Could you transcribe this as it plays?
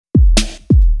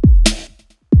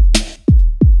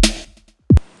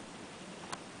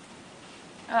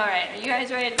Alright, are you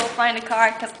guys ready to go find a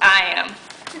car? Because I am.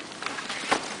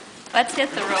 Let's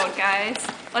hit the road, guys.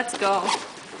 Let's go.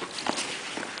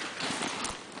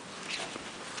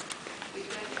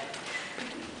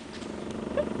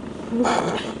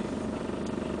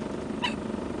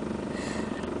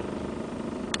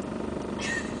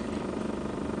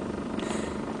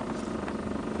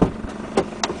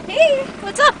 Hey,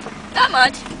 what's up? Not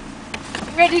much.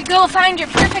 Ready to go find your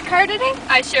perfect car today?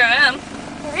 I sure am.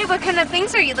 Alright, what kind of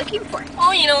things are you looking for?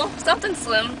 Oh, you know, something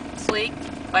slim, sleek,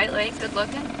 lightweight, good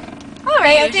looking.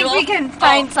 Alright, I think Usual. we can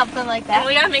find something like And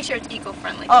we that. gotta make sure it's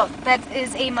eco-friendly. Oh, that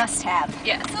is a must-have.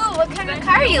 Yes. So, what kind of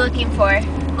car are you looking for?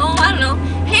 Oh, I don't know.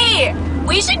 Hey,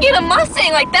 we should get a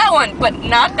Mustang like that one, but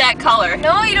not that color.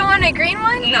 No, you don't want a green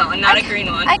one? No, not a green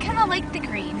one. I kind of like the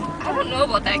green. I don't know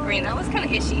about that green. That was kind of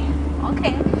ishy.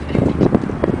 Okay.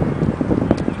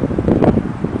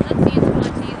 Let's see, it's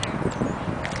much either.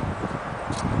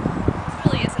 This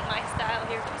really isn't my style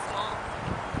here, too small.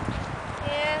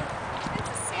 Yeah, it's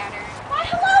a Saturn. Why,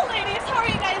 hello, ladies. How are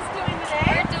you guys doing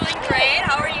today? We're doing great.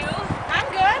 How are you? I'm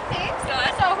good, thanks. Good.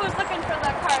 So, who's looking for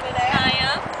that car today? I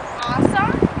am.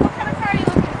 Awesome. What kind of car are you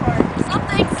looking for?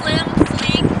 Something slim,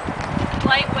 sleek,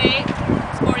 lightweight,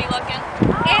 sporty looking.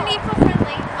 And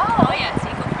eco-friendly. Oh, yes,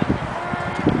 eco-friendly.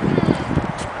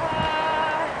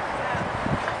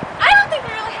 I don't think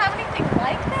we really have anything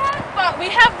like that, but we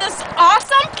have this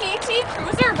awesome PT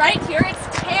Cruiser right here. It's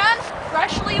tan,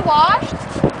 freshly washed,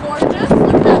 gorgeous.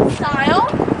 Look at that style.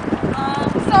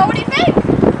 So, what do you think?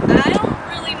 I don't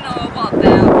really know about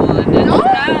that one. It's No?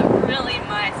 not really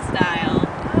my style. I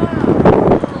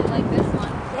really like this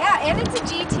one. Yeah, and it's a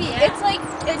GT. It's like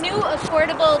the new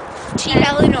affordable cheap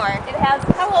Eleanor. It has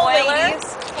Hello, spoiler. ladies.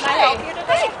 Can I help you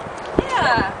today?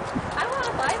 Yeah. I want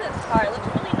to buy this car. It looks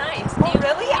really nice. Oh,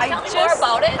 really? Can you tell me more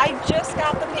about it? I just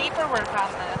got the paperwork on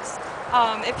this.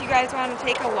 If you guys want to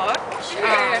take a look.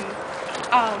 Sure.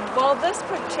 Well, this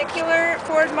particular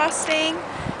Ford Mustang,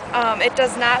 it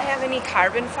does not have any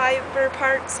carbon fiber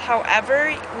parts.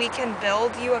 However, we can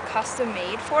build you a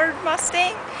custom-made Ford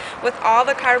Mustang with all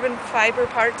the carbon fiber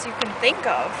parts you can think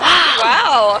of.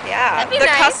 Wow. Yeah, That'd be the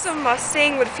nice. custom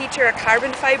Mustang would feature a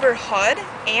carbon fiber hood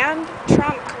and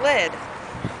trunk lid,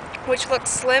 which looks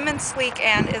slim and sleek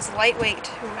and is lightweight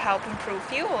to help improve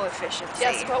fuel efficiency.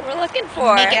 Just what we're looking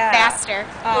for. Make it Yeah. faster.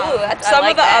 Ooh, I Some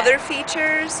like of the that. other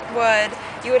features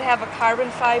you would have a carbon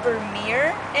fiber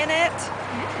mirror in it,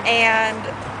 and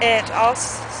it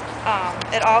also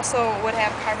would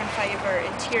have carbon fiber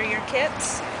interior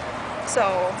kits.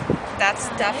 So that's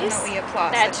definitely a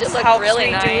plus. That It should just look helps really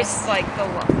reduce nice. like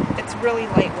it's really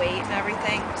lightweight and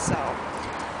everything. So.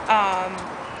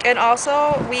 And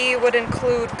also, we would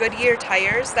include Goodyear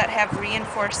tires that have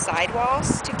reinforced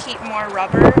sidewalls to keep more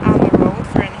rubber on the road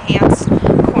for enhanced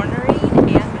cornering and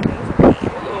maneuvering.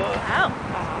 Wow.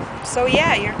 So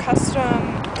yeah, your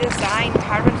custom designed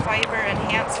carbon fiber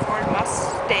enhanced Ford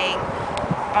Mustang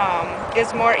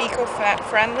is more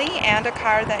eco-friendly and a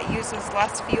car that uses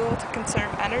less fuel to conserve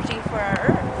energy for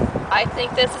our Earth. I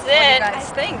think this is What do you it. guys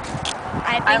think?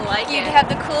 I think like you'd it. have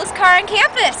the coolest car on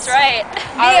campus. That's right.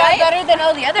 They are better than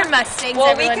all the other Mustangs.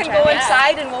 Well, we everyone can drives. go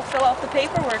inside and we'll fill out the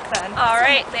paperwork then. All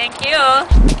right. Thank you.